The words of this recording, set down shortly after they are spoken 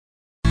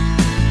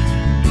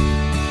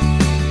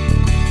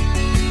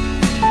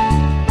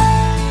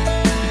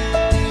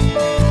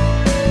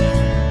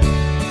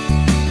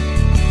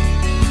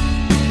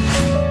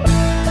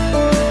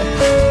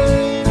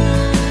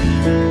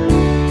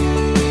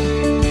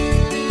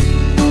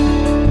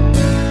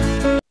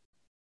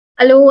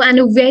Hello, and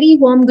a very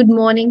warm good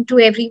morning to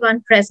everyone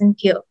present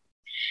here.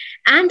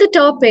 And the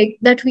topic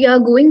that we are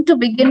going to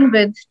begin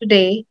with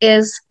today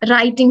is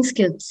writing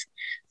skills.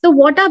 So,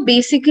 what are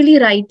basically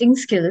writing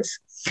skills?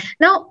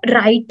 Now,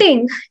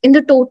 writing in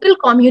the total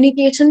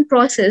communication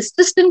process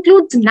just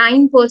includes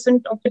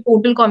 9% of the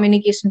total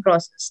communication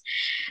process.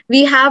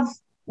 We have,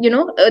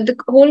 the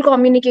whole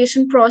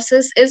communication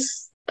process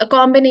is a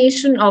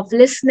combination of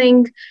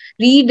listening,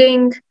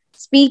 reading,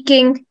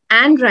 speaking,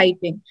 and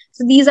writing.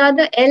 So these are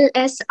the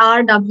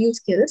LSRW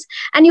skills.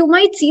 And you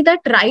might see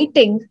that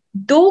writing,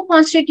 though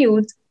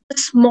constitutes the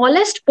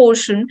smallest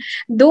portion,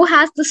 though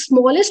has the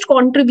smallest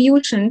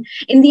contribution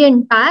in the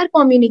entire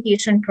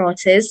communication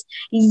process,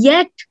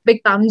 yet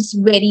becomes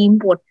very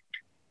important.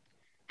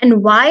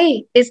 And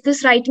why is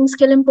this writing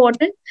skill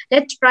important?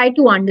 Let's try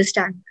to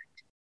understand.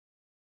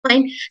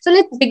 Fine. So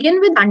let's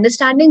begin with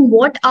understanding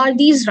what are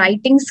these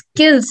writing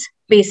skills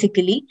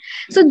basically.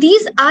 So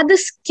these are the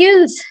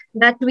skills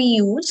that we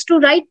use to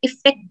write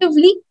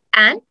effectively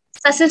and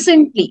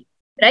succinctly,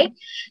 right?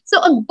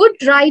 So a good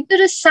writer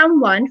is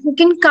someone who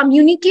can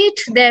communicate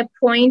their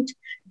point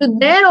to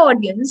their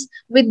audience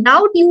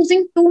without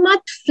using too much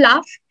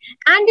fluff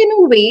and in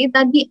a way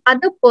that the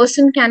other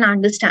person can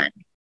understand.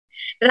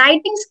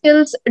 Writing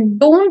skills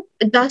don't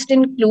just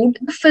include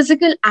the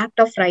physical act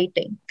of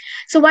writing.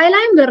 So while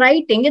I'm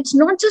writing, it's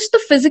not just the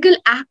physical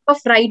act of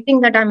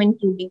writing that I'm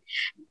including.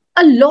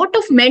 A lot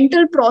of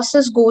mental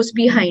process goes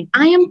behind.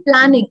 I am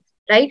planning,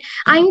 right?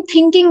 I'm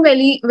thinking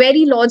very,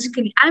 very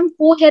logically. I'm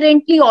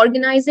coherently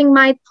organizing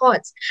my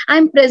thoughts.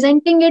 I'm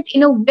presenting it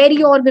in a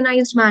very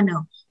organized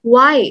manner.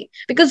 Why?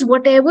 Because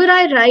whatever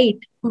I write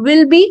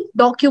will be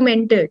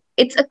documented.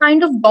 It's a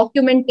kind of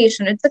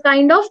documentation. It's a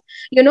kind of,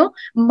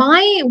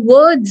 my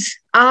words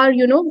are,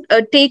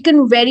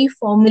 taken very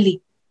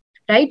formally,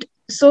 right?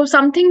 So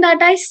something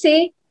that I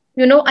say,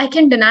 I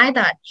can deny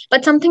that.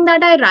 But something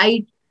that I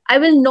write, I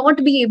will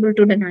not be able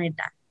to deny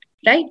that,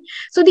 right?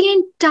 So the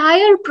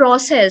entire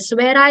process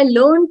where I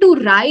learn to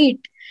write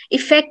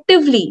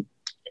effectively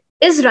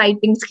is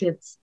writing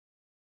skills,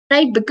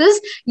 right? Because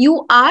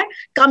you are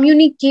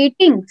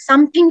communicating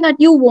something that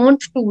you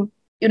want to,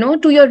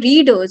 to your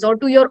readers or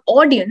to your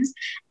audience,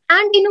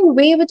 and in a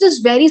way which is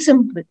very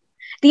simple.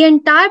 The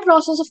entire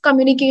process of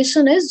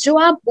communication is jo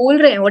aap bol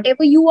rahe hain,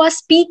 whatever you are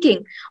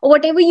speaking or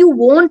whatever you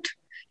want,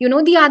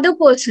 the other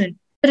person,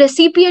 the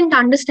recipient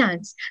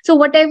understands. So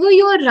whatever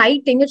you are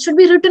writing, it should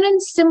be written in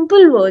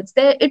simple words.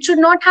 It should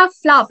not have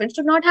fluff. It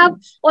should not have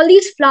all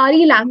these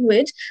flowery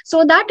language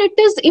so that it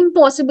is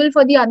impossible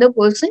for the other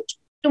person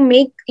to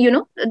make,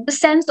 the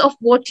sense of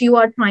what you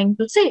are trying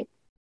to say,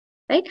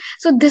 right?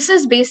 So this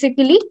is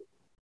basically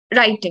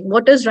writing.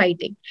 What is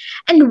writing?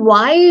 And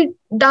why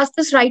does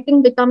this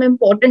writing become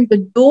important?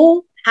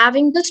 Though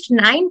having just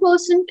 9%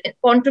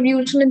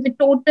 contribution in the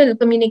total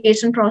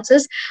communication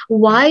process,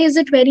 why is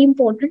it very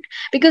important?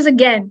 Because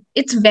again,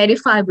 it's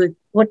verifiable.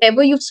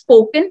 Whatever you've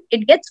spoken,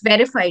 it gets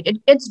verified.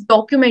 It gets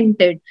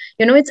documented.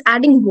 It's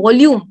adding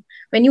volume.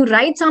 When you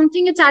write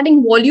something, it's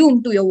adding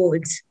volume to your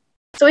words.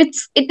 So it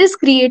is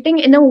creating,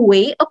 in a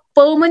way, a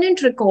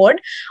permanent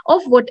record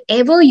of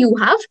whatever you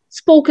have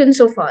spoken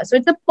so far. So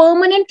it's a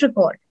permanent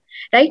record,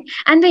 right?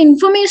 And the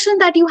information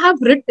that you have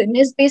written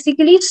is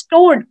basically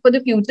stored for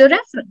the future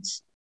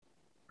reference.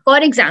 For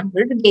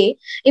example, today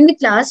in the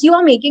class, you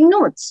are making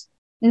notes.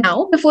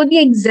 Now, before the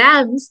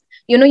exams,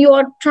 you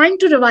are trying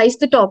to revise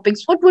the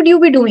topics. What would you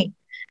be doing?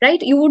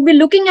 Right? You would be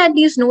looking at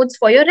these notes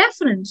for your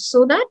reference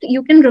so that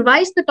you can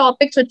revise the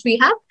topics which we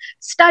have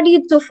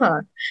studied so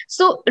far.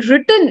 So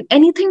written,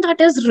 anything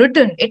that is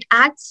written, it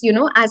acts,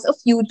 as a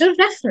future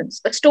reference,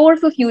 a store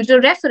for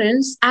future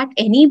reference at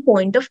any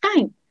point of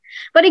time.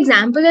 For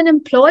example, an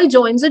employee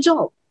joins a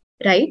job,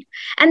 right?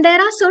 And there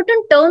are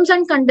certain terms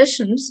and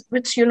conditions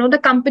which,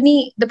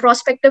 the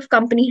prospective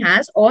company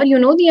has, or,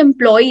 the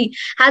employee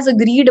has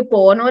agreed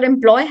upon, or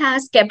employee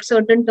has kept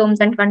certain terms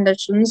and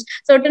conditions,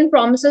 certain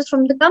promises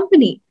from the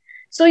company.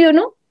 So,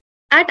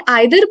 at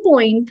either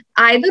point,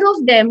 either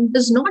of them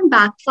does not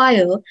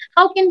backfire.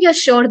 How can we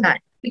assure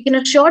that? We can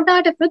assure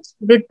that if it's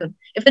written,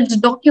 if it's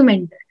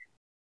documented,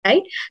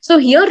 right? So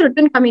here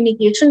written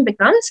communication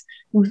becomes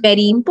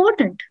very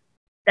important,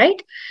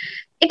 right?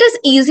 It is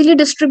easily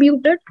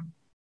distributed.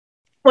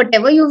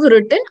 Whatever you've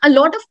written, a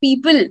lot of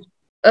people,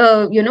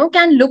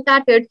 can look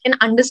at it and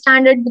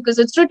understand it because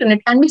it's written.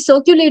 It can be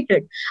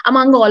circulated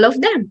among all of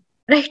them,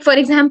 right? For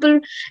example,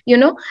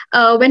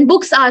 when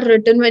books are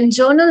written, when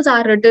journals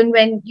are written,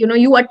 when,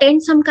 you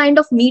attend some kind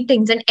of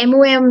meetings and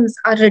MOMs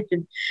are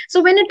written.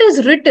 So when it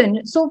is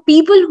written, so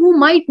people who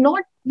might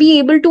not be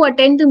able to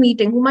attend the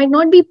meeting, who might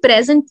not be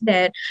present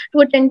there to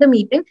attend the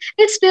meeting,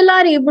 they still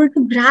are able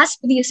to grasp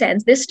the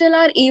sense. They still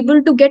are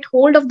able to get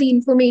hold of the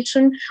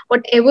information,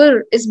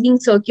 whatever is being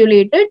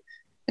circulated,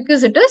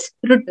 because it is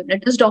written,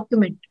 it is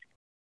documented,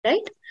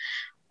 right?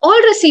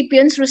 All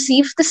recipients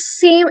receive the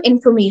same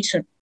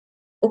information.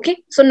 Okay,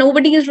 so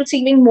nobody is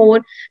receiving more.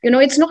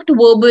 It's not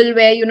verbal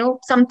where,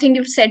 something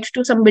you've said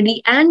to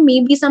somebody and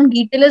maybe some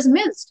detail is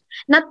missed.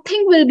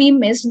 Nothing will be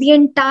missed. The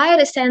entire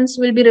essence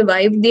will be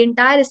revived. The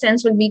entire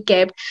essence will be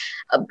kept.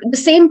 the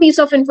same piece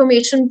of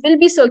information will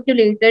be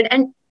circulated,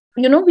 and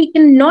we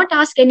cannot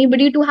ask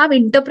anybody to have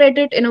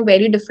interpreted it in a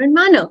very different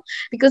manner,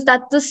 because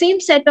that's the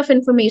same set of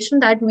information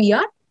that we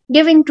are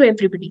giving to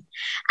everybody.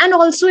 And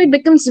also it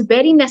becomes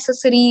very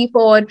necessary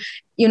for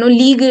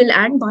legal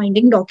and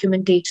binding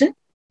documentation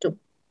too.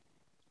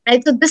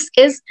 Right? So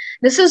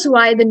this is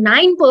why the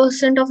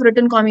 9% of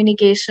written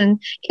communication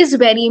is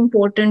very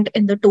important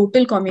in the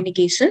total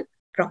communication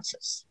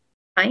process.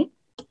 Right?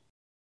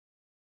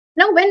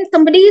 Now, when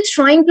somebody is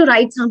trying to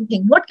write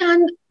something, what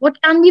can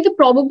be the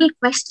probable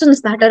questions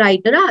that a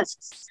writer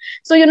asks?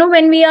 So,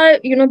 when we are,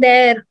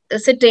 there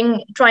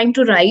sitting trying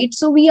to write,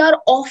 so we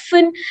are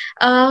often,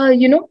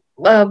 we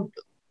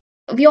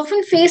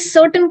often face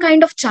certain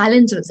kind of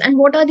challenges. And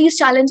what are these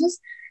challenges?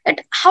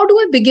 That how do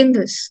I begin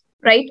this?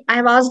 Right? I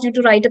have asked you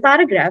to write a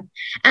paragraph,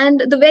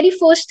 and the very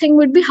first thing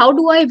would be, how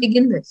do I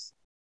begin this?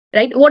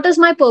 Right? What is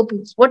my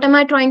purpose? What am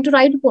I trying to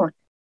write upon?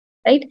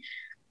 Right?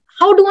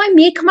 How do I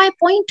make my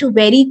point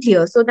very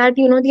clear so that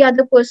the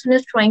other person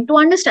is trying to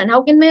understand?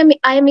 How can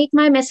I make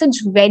my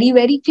message very,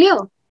 very clear?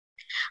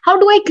 How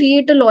do I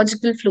create a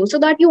logical flow so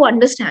that you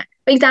understand?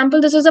 For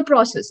example, this is a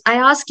process. I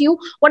ask you,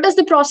 what is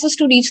the process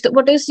to reach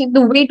what is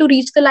the way to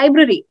reach the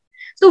library?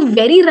 So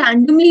very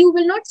randomly, you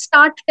will not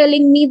start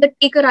telling me that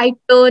take a right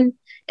turn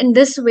in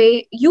this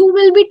way. You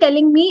will be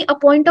telling me a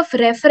point of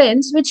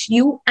reference which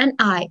you and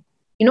I,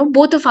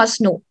 both of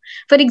us know.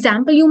 For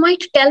example, you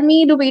might tell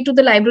me the way to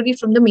the library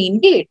from the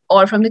main gate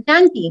or from the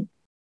canteen,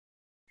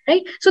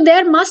 right? So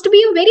there must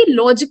be a very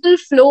logical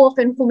flow of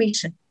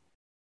information.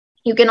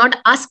 You cannot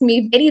ask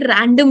me very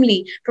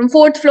randomly from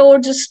fourth floor,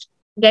 just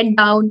get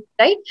down,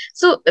 right?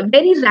 So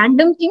very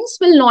random things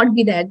will not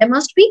be there. There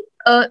must be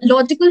a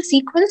logical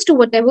sequence to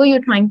whatever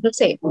you're trying to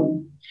say.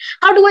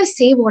 How do I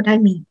say what I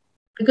mean?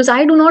 Because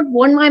I do not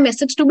want my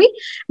message to be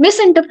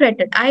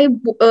misinterpreted. I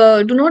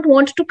do not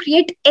want to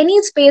create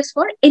any space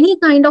for any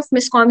kind of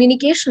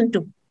miscommunication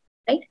too,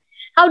 right?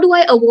 How do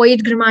I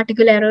avoid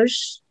grammatical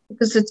errors?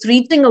 Because it's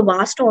reaching a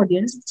vast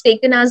audience. It's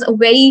taken as a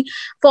very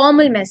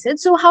formal message.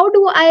 So how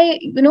do I,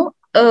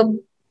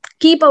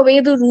 keep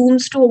away the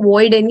rooms to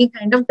avoid any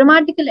kind of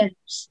grammatical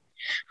errors?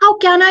 How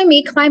can I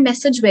make my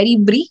message very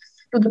brief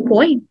to the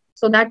point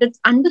so that it's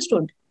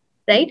understood?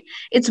 Right?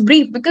 It's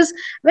brief, because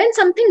when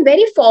something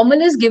very formal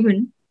is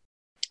given,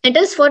 it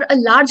is for a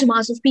large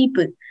mass of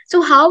people.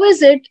 So how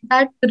is it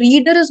that the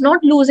reader is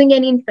not losing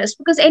any interest?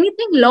 Because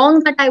anything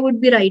long that I would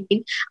be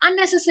writing,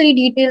 unnecessary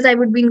details I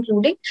would be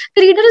including,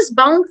 the reader is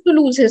bound to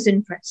lose his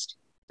interest.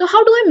 So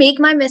how do I make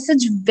my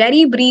message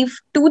very brief,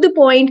 to the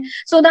point,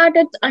 so that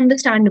it's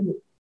understandable?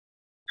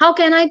 How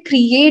can I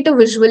create a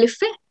visual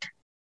effect?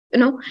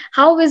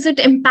 How is it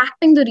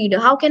impacting the reader?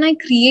 How can I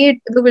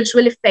create the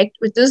visual effect,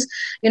 which is,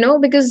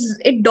 because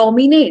it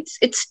dominates,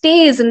 it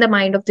stays in the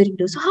mind of the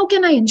reader. So how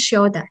can I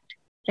ensure that?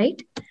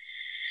 Right?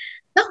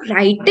 Now,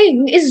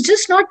 writing is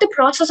just not the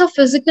process of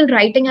physical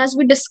writing, as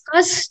we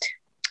discussed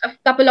a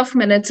couple of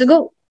minutes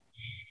ago.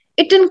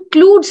 It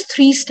includes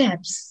 3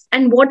 steps.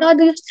 And what are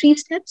these 3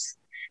 steps?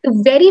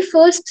 The very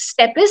first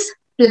step is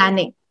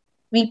planning.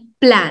 We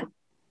plan,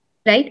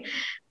 right?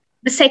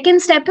 The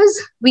second step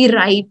is we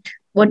write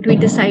what we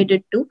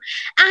decided to.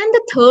 And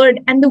the third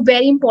and the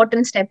very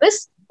important step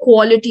is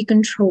quality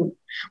control.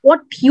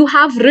 What you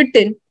have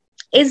written,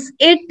 is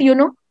it,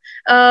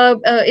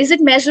 is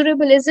it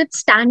measurable? Is it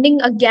standing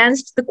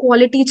against the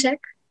quality check?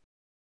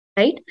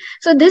 Right?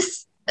 So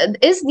this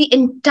is the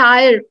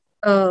entire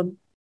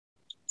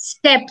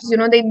steps,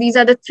 these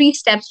are the 3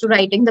 steps to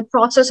writing, the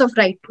process of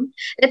writing.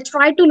 Let's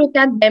try to look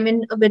at them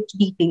in a bit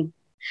detail.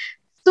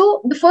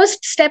 So the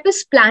first step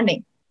is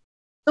planning.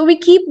 So we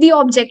keep the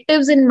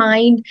objectives in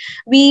mind.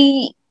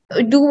 We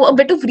do a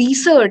bit of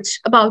research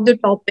about the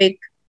topic,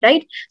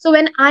 right? So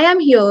when I am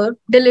here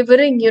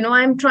delivering,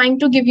 I'm trying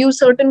to give you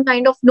certain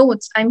kind of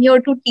notes. I'm here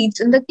to teach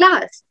in the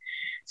class.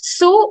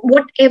 So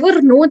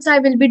whatever notes I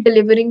will be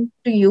delivering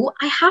to you,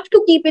 I have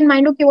to keep in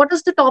mind, okay, what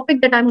is the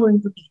topic that I'm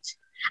going to teach?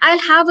 I'll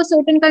have a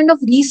certain kind of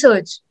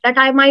research that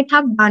I might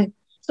have done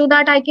so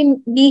that I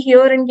can be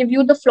here and give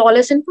you the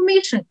flawless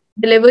information,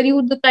 deliver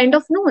you the kind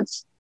of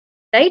notes,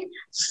 right?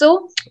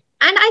 So,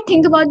 and I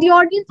think about the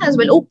audience as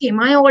well. Okay,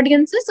 my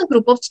audience is a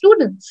group of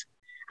students.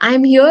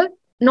 I'm here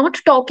not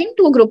talking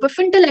to a group of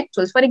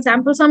intellectuals. For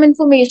example, some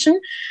information,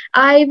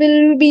 I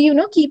will be,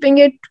 keeping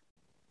it,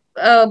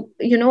 above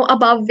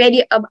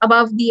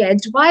the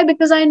edge. Why?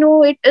 Because I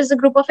know it is a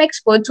group of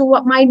experts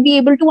who might be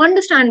able to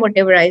understand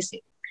whatever I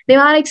say. They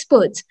are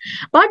experts.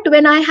 But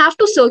when I have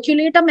to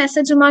circulate a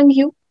message among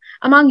you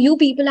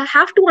people, I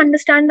have to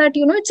understand that,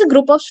 it's a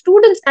group of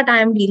students that I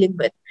am dealing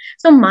with.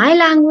 So my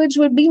language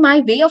would be, my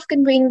way of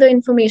conveying the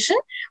information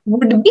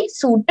would be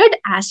suited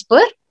as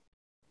per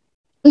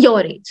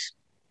your age.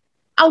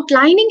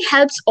 Outlining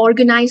helps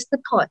organize the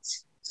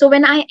thoughts. So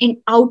when I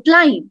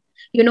outline,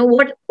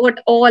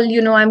 what all,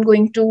 I'm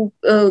going to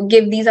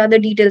give, these are the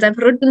details. I've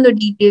written the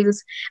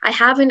details. I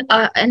have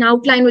an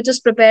outline which is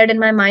prepared in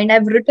my mind.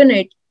 I've written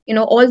it.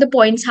 All the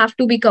points have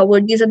to be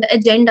covered. These are the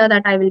agenda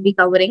that I will be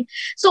covering.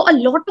 So a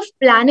lot of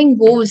planning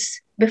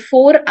goes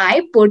before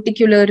I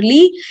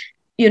particularly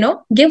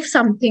give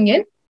something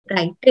in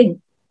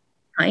writing.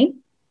 Fine.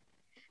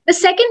 The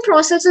second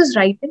process is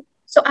writing.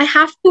 So I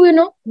have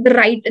to,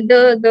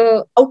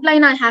 the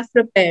outline I have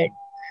prepared,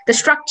 the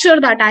structure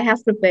that I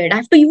have prepared. I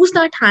have to use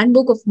that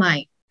handbook of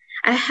mine.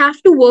 I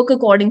have to work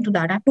according to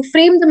that. I have to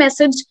frame the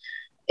message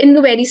in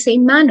the very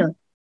same manner.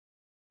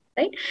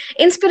 Right?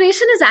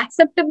 Inspiration is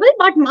acceptable,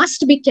 but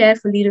must be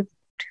carefully reviewed.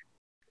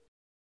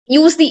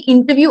 Use the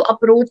interview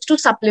approach to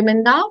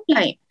supplement the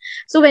outline.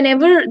 So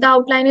whenever the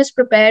outline is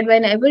prepared,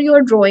 whenever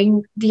you're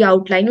drawing the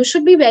outline, you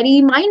should be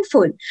very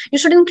mindful. You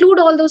should include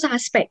all those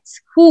aspects.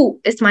 Who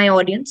is my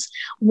audience?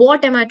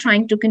 What am I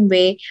trying to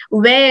convey?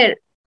 Where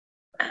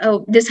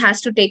this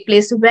has to take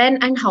place, when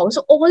and how.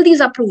 So all these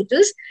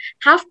approaches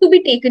have to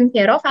be taken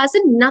care of, as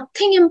in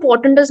nothing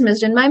important is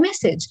missed in my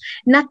message.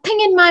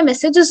 Nothing in my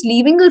message is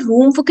leaving a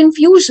room for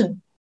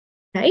confusion,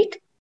 right?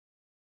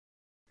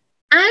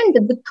 And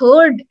the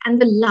third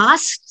and the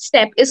last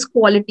step is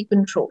quality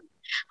control.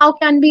 How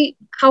can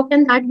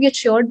that be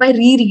assured? By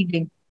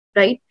rereading,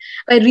 right?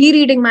 By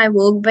rereading my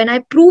work, when I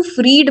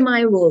proofread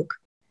my work,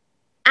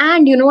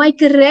 and I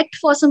correct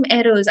for some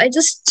errors. I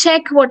just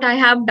check what I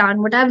have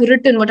done, what I've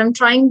written, what I'm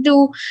trying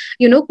to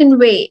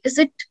convey. Is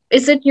it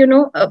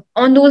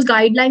on those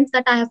guidelines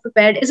that I have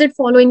prepared? Is it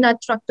following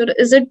that structure?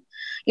 Is it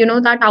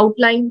that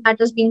outline that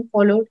is being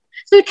followed?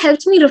 So it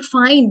helps me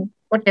refine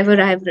whatever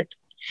I have written.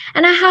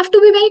 And I have to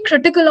be very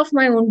critical of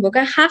my own work.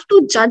 I have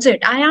to judge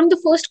it. I am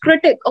the first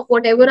critic of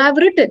whatever I've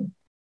written.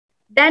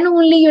 Then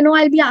only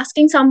I'll be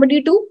asking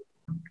somebody to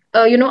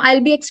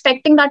I'll be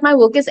expecting that my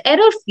work is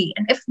error-free.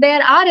 And if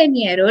there are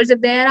any errors, if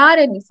there are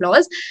any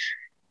flaws,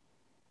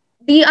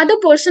 the other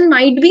person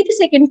might be the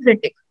second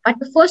critic, but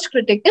the first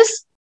critic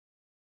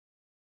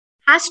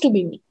has to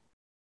be me.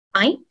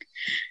 Fine.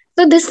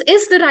 So this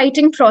is the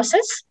writing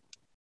process.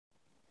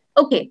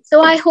 Okay,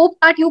 so I hope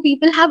that you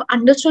people have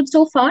understood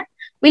so far.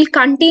 We'll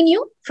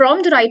continue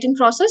from the writing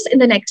process in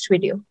the next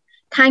video.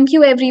 Thank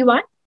you,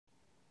 everyone.